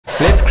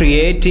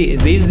create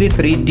these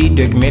 3D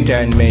documentary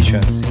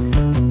animations.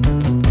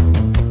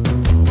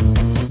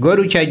 Go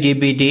to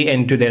ChatGPT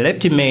and to the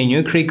left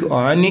menu, click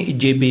on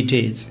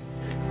GPTs.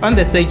 On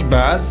the search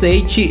bar,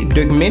 search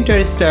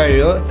documentary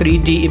stereo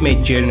 3D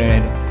image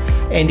generator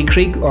and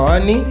click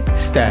on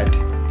Start.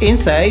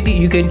 Inside,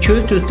 you can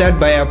choose to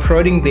start by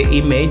uploading the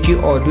image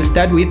or to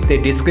start with the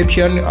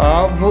description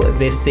of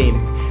the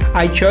same.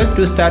 I chose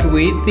to start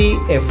with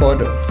a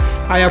photo.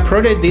 I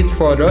uploaded this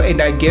photo and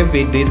I gave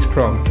it this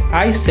prompt.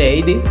 I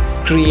said,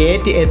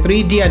 create a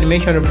 3D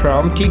animation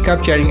prompt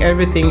capturing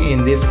everything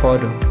in this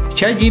photo.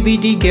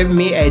 ChatGPT gave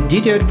me a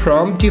detailed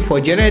prompt for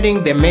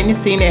generating the main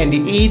scene and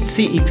its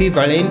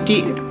equivalent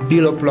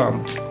below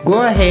prompts.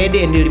 Go ahead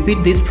and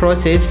repeat this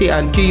process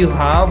until you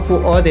have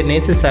all the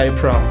necessary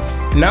prompts.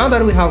 Now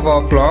that we have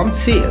our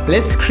prompts,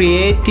 let's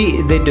create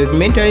the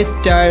documentary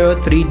style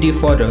 3D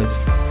photos.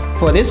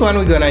 For this one,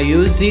 we're gonna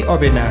use the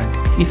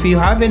OpenArt. If you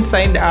haven't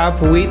signed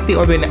up with the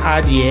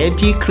OpenArt yet,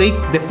 click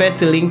the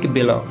first link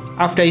below.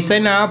 After you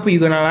sign up, you're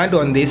gonna land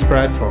on this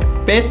platform.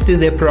 Paste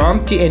the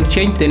prompt and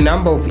change the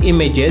number of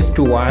images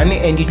to 1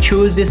 and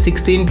choose the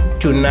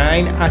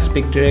 16:9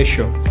 aspect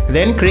ratio.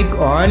 Then click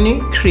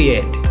on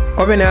Create.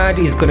 OpenArt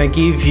is gonna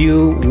give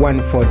you one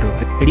photo.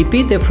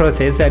 Repeat the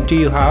process until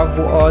you have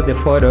all the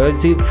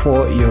photos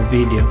for your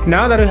video.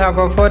 Now that we have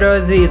our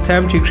photos, it's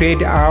time to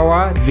create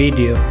our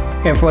video.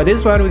 And for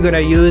this one, we're gonna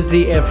use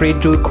a free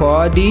tool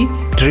called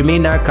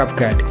Dreamina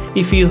Capcut.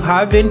 If you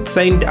haven't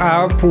signed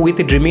up with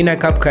Dreamina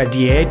Capcut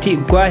yet,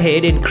 go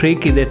ahead and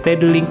click the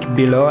third link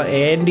below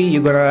and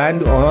you're gonna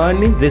land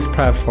on this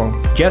platform.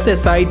 Just a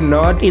side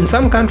note, in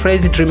some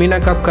countries,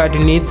 Dreamina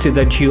Capcut needs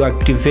that you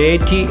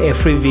activate a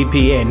free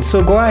VPN.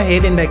 So go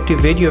ahead and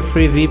activate your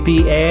free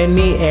VPN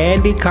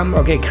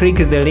and click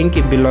the link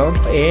below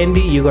and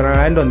you're gonna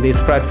land on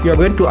this platform. You're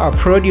going to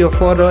upload your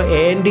photo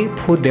and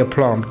put the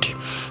prompt.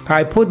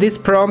 I put this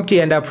prompt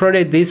and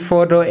uploaded this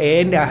photo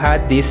and I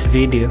had this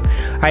video.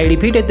 I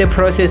repeated the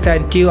process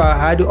until I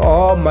had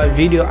all my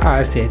video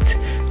assets.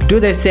 Do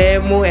the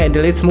same and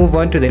let's move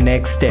on to the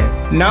next step.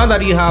 Now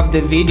that you have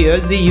the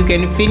videos, you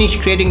can finish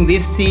creating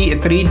this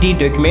 3D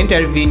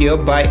documentary video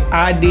by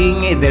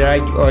adding the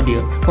right audio.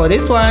 For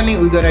this one,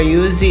 we're gonna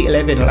use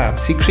 11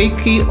 Labs. Click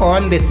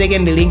on the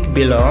second link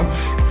below.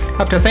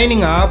 After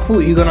signing up,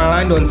 you're gonna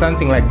land on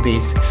something like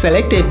this.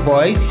 Select a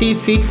voice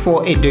fit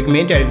for a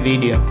documentary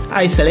video.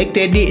 I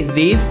selected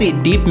this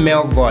deep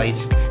male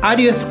voice. Add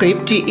your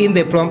script in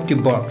the prompt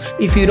box.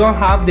 If you don't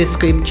have the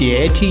script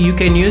yet, you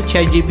can use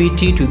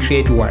ChatGPT to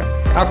create one.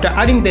 After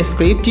adding the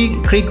script,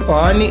 click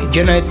on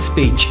Generate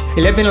Speech.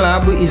 11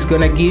 Lab is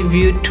gonna give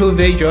you 2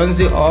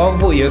 versions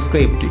of your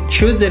script.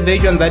 Choose the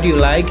version that you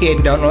like and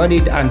download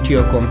it onto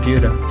your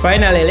computer.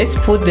 Finally, let's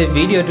put the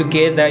video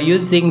together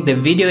using the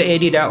video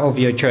editor of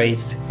your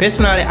choice.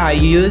 Personally, I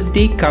used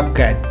the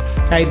Capcut.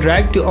 I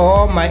dragged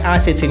all my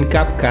assets in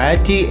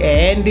Capcut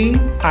and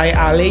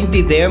I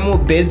arranged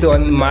them based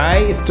on my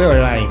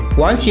storyline.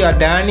 Once you are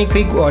done,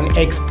 click on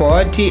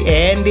Export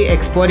and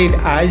export it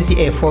as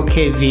a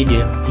 4K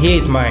video.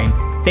 Here is mine.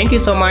 Thank you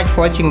so much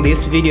for watching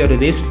this video to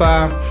this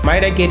far. My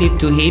target is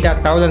to hit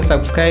 1,000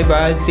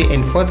 subscribers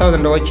and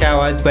 4,000 watch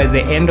hours by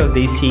the end of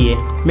this year.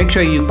 Make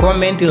sure you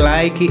comment,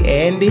 like,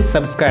 and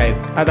subscribe.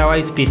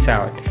 Otherwise, peace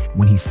out.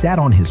 When he sat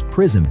on his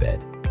prison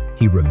bed,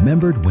 he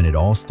remembered when it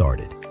all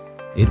started.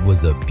 It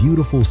was a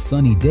beautiful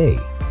sunny day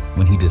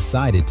when he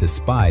decided to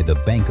spy the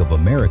Bank of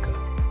America.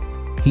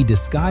 He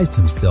disguised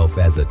himself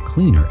as a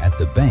cleaner at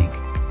the bank.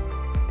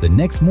 The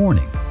next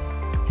morning,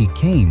 he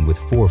came with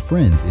 4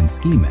 friends in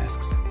ski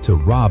masks to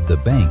rob the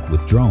bank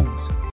with drones.